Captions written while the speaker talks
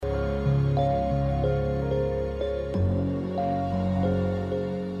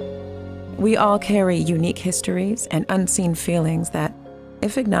We all carry unique histories and unseen feelings that,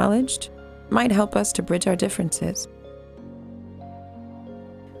 if acknowledged, might help us to bridge our differences.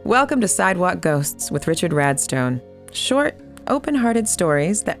 Welcome to Sidewalk Ghosts with Richard Radstone. Short, open-hearted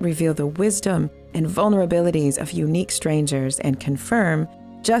stories that reveal the wisdom and vulnerabilities of unique strangers and confirm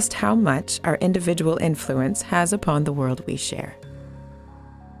just how much our individual influence has upon the world we share.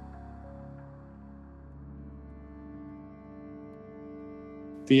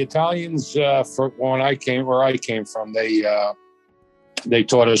 The Italians, where I came from, they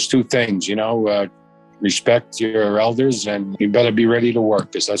taught us two things, respect your elders and you better be ready to work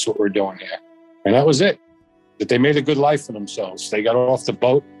because that's what we're doing here. And that was it. That they made a good life for themselves. They got off the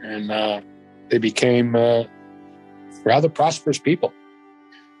boat and they became rather prosperous people.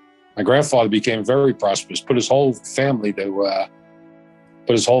 My grandfather became very prosperous, put his whole family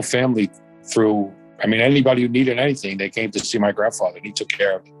through. I mean, anybody who needed anything, they came to see my grandfather. And he took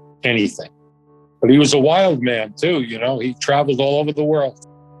care of anything. But he was a wild man too, He traveled all over the world.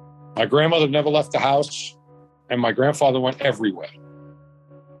 My grandmother never left the house, and my grandfather went everywhere,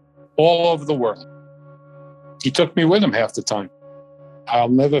 all over the world. He took me with him half the time. I'll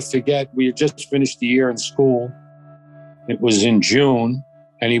never forget, we had just finished the year in school. It was in June,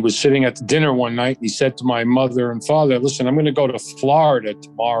 and he was sitting at dinner one night. And he said to my mother and father, "Listen, I'm going to go to Florida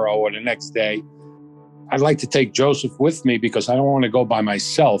tomorrow or the next day. I'd like to take Joseph with me because I don't want to go by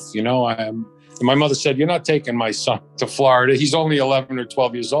myself, And my mother said, "You're not taking my son to Florida. He's only 11 or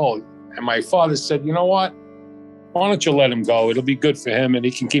 12 years old." And my father said, "You know what? Why don't you let him go? It'll be good for him and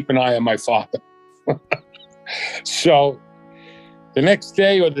he can keep an eye on my father." So the next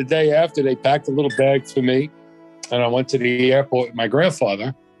day or the day after, they packed a little bag for me. And I went to the airport with my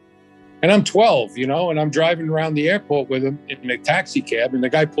grandfather. And I'm 12, and I'm driving around the airport with him in a taxi cab. And the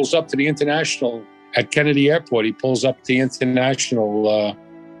guy pulls up to the International at Kennedy Airport. He pulls up the International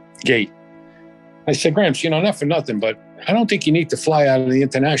gate. I said, "Gramps, not for nothing, but I don't think you need to fly out of the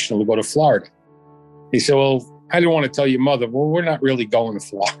International to go to Florida." He said, "Well, I didn't want to tell your mother. Well, we're not really going to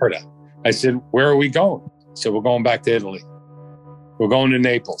Florida." I said, "Where are we going?" He said, "We're going back to Italy. We're going to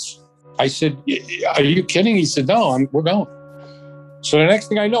Naples." I said, "Are you kidding?" He said, "No, we're going." So the next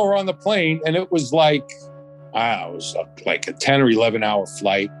thing I know, we're on the plane, and it was like a 10 or 11 hour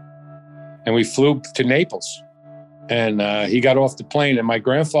flight. And we flew to Naples. And he got off the plane. And my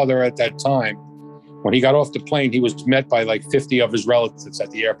grandfather at that time, when he got off the plane, he was met by like 50 of his relatives at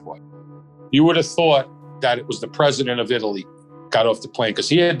the airport. You would have thought that it was the president of Italy got off the plane because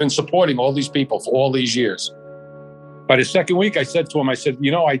he had been supporting all these people for all these years. By the second week, I said to him, I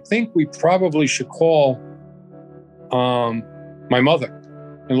think we probably should call my mother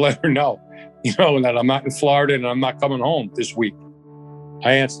and let her know, that I'm not in Florida and I'm not coming home this week.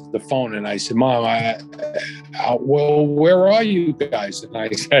 I answered the phone and I said, "Mom, well, where are you guys?" And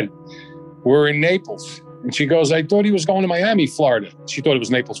I said, "We're in Naples." And she goes, "I thought he was going to Miami, Florida." She thought it was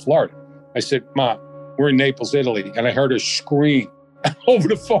Naples, Florida. I said, "Mom, we're in Naples, Italy." And I heard her scream over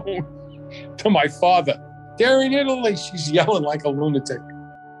the phone to my father, "They're in Italy." She's yelling like a lunatic.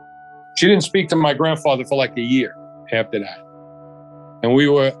 She didn't speak to my grandfather for like a year after that. And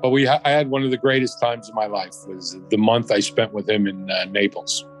I had one of the greatest times of my life was the month I spent with him in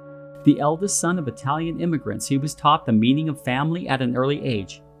Naples. The eldest son of Italian immigrants, he was taught the meaning of family at an early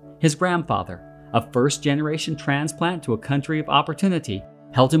age. His grandfather, a first-generation transplant to a country of opportunity,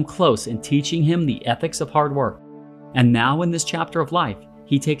 held him close in teaching him the ethics of hard work. And now in this chapter of life,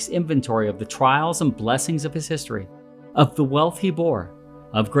 he takes inventory of the trials and blessings of his history, of the wealth he bore,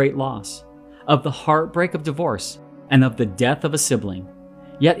 of great loss, of the heartbreak of divorce, and of the death of a sibling.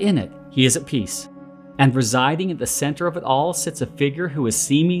 Yet in it, he is at peace. And residing at the center of it all sits a figure who has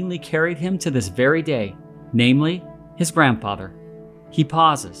seemingly carried him to this very day, namely, his grandfather. He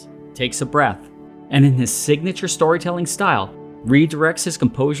pauses, takes a breath, and in his signature storytelling style, redirects his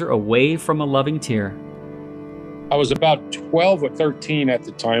composure away from a loving tear. I was about 12 or 13 at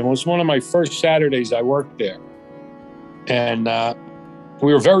the time. It was one of my first Saturdays I worked there. And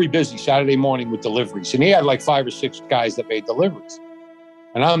we were very busy Saturday morning with deliveries. And he had like 5 or 6 guys that made deliveries.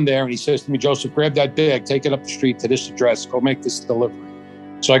 And I'm there and he says to me, "Joseph, grab that bag, take it up the street to this address, go make this delivery."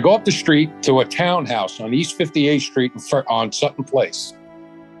 So I go up the street to a townhouse on East 58th Street on Sutton Place,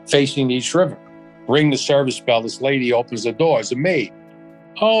 facing the East River. Ring the service bell. This lady opens the door. It's a maid.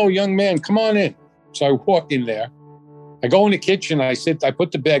 "Oh, young man, come on in." So I walk in there. I go in the kitchen. I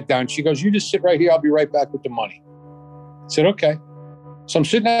put the bag down. She goes, "You just sit right here. I'll be right back with the money." I said, "Okay." So I'm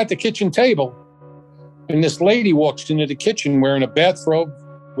sitting at the kitchen table, and this lady walks into the kitchen wearing a bathrobe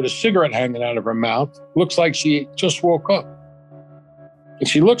with a cigarette hanging out of her mouth. Looks like she just woke up. And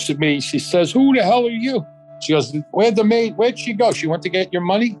she looks at me. She says, "Who the hell are you?" She goes, Where'd she go? She went to get your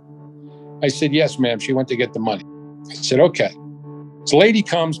money?" I said, yes, ma'am. She went to get the money. I said, okay. This lady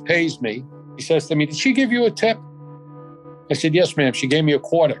comes, pays me. He says to me, did she give you a tip? I said, yes, ma'am. She gave me a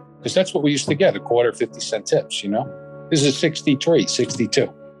quarter, because that's what we used to get, a quarter, 50-cent tips, you know? This is 63,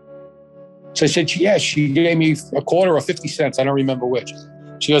 62. So I said, yeah, she gave me a quarter or 50 cents. I don't remember which.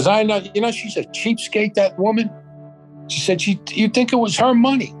 She goes, I know, you know, she's a cheapskate, that woman. She said, you think it was her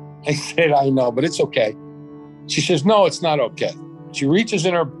money? I said, I know, but it's okay. She says, no, it's not okay. She reaches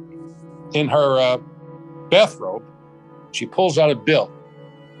in her bathrobe. She pulls out a bill.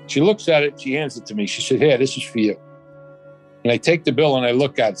 She looks at it. She hands it to me. She said, here, this is for you. And I take the bill and I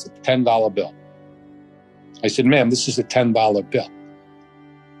look at it. It's a $10 bill. I said, ma'am, this is a $10 bill.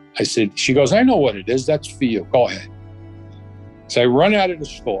 I said, she goes, I know what it is. That's for you. Go ahead. So I run out of the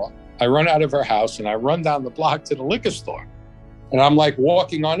store. I run out of her house and I run down the block to the liquor store. And I'm like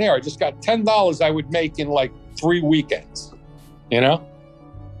walking on air. I just got $10 I would make in like 3 weekends, you know?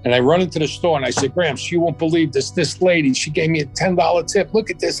 And I run into the store and I said, Gramps, you won't believe this. This lady, she gave me a $10 tip. Look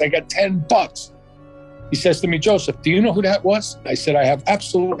at this. I got $10. He says to me, Joseph, do you know who that was? I said, I have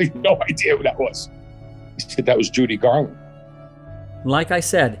absolutely no idea who that was. He said, that was Judy Garland. Like I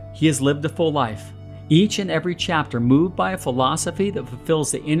said, he has lived a full life, each and every chapter moved by a philosophy that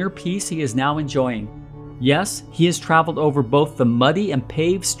fulfills the inner peace he is now enjoying. Yes, he has traveled over both the muddy and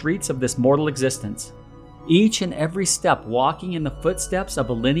paved streets of this mortal existence, each and every step walking in the footsteps of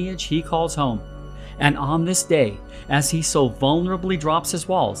a lineage he calls home. And on this day, as he so vulnerably drops his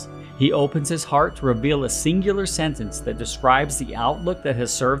walls, he opens his heart to reveal a singular sentence that describes the outlook that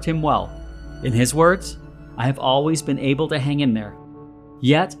has served him well. In his words, I have always been able to hang in there.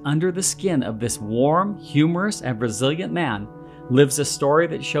 Yet under the skin of this warm, humorous, and resilient man lives a story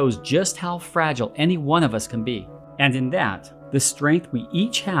that shows just how fragile any one of us can be. And in that, the strength we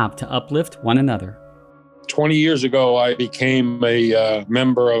each have to uplift one another. 20 years ago, I became a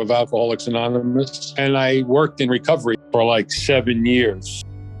member of Alcoholics Anonymous, and I worked in recovery for like 7 years.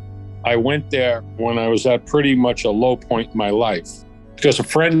 I went there when I was at pretty much a low point in my life, because a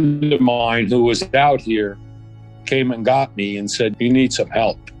friend of mine who was out here came and got me and said, you need some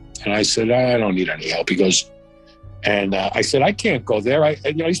help. And I said, I don't need any help. He goes, and I said, I can't go there.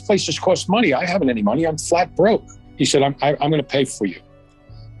 These places cost money. I haven't any money. I'm flat broke. He said, I'm going to pay for you.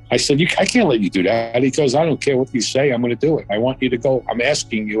 I said, I can't let you do that. He goes, I don't care what you say. I'm going to do it. I want you to go. I'm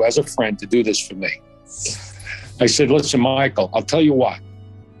asking you as a friend to do this for me. I said, listen, Michael, I'll tell you what.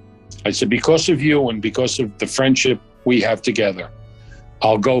 I said, because of you and because of the friendship we have together,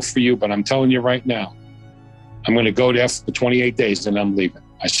 I'll go for you. But I'm telling you right now, I'm going to go there for 28 days and I'm leaving.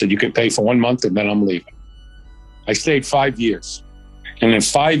 I said, you can pay for 1 month and then I'm leaving. I stayed 5 years. And in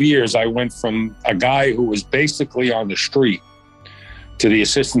 5 years, I went from a guy who was basically on the street to the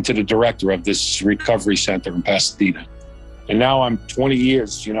assistant to the director of this recovery center in Pasadena. And now I'm 20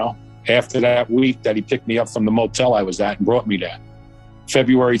 years, after that week that he picked me up from the motel I was at and brought me there.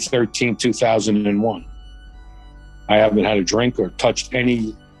 February 13, 2001. I haven't had a drink or touched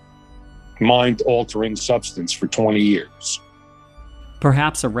any mind-altering substance for 20 years.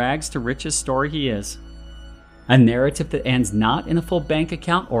 Perhaps a rags to riches story he is. A narrative that ends not in a full bank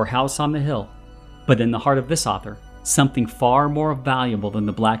account or house on the hill, but in the heart of this author, something far more valuable than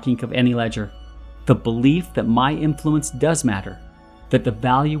the black ink of any ledger. The belief that my influence does matter, that the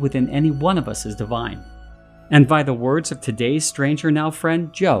value within any one of us is divine. And by the words of today's stranger now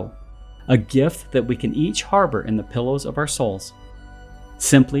friend, Joe, a gift that we can each harbor in the pillows of our souls.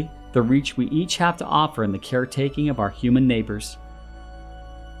 Simply, the reach we each have to offer in the caretaking of our human neighbors.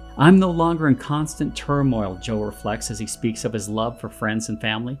 I'm no longer in constant turmoil, Joe reflects as he speaks of his love for friends and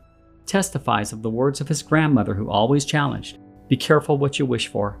family, testifies of the words of his grandmother who always challenged, be careful what you wish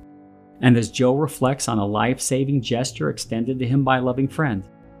for. And as Joe reflects on a life-saving gesture extended to him by a loving friend,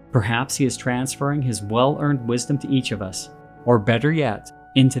 perhaps he is transferring his well-earned wisdom to each of us, or better yet,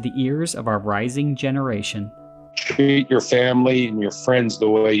 into the ears of our rising generation. Treat your family and your friends the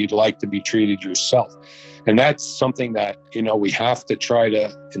way you'd like to be treated yourself. And that's something that, we have to try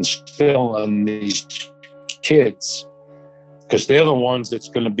to instill in these kids, because they're the ones that's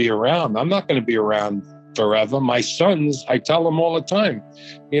going to be around. I'm not going to be around forever. My sons, I tell them all the time,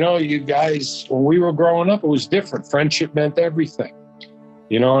 you guys, when we were growing up, it was different. Friendship meant everything.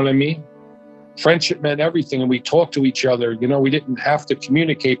 You know what I mean? Friendship meant everything. And we talked to each other. We didn't have to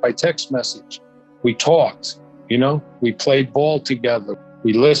communicate by text message. We talked, we played ball together.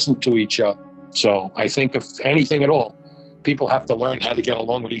 We listened to each other. So I think if anything at all, people have to learn how to get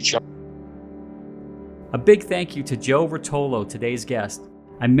along with each other. A big thank you to Joe Rotolo, today's guest.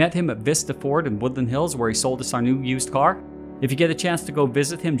 I met him at Vista Ford in Woodland Hills, where he sold us our new used car. If you get a chance to go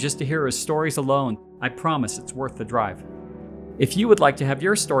visit him just to hear his stories alone, I promise it's worth the drive. If you would like to have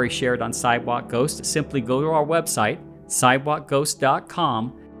your story shared on Sidewalk Ghost, simply go to our website,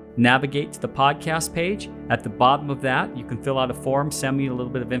 sidewalkghost.com, navigate to the podcast page. At the bottom of that, you can fill out a form, send me a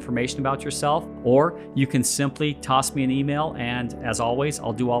little bit of information about yourself, or you can simply toss me an email, and as always,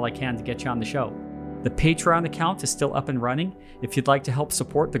 I'll do all I can to get you on the show. The Patreon account is still up and running. If you'd like to help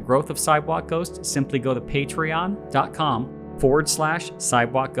support the growth of Sidewalk Ghost, simply go to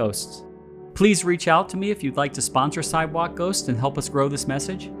patreon.com/Sidewalk Ghosts. Please reach out to me if you'd like to sponsor Sidewalk Ghost and help us grow this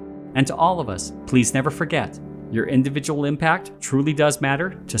message. And to all of us, please never forget, your individual impact truly does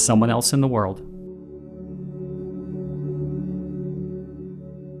matter to someone else in the world.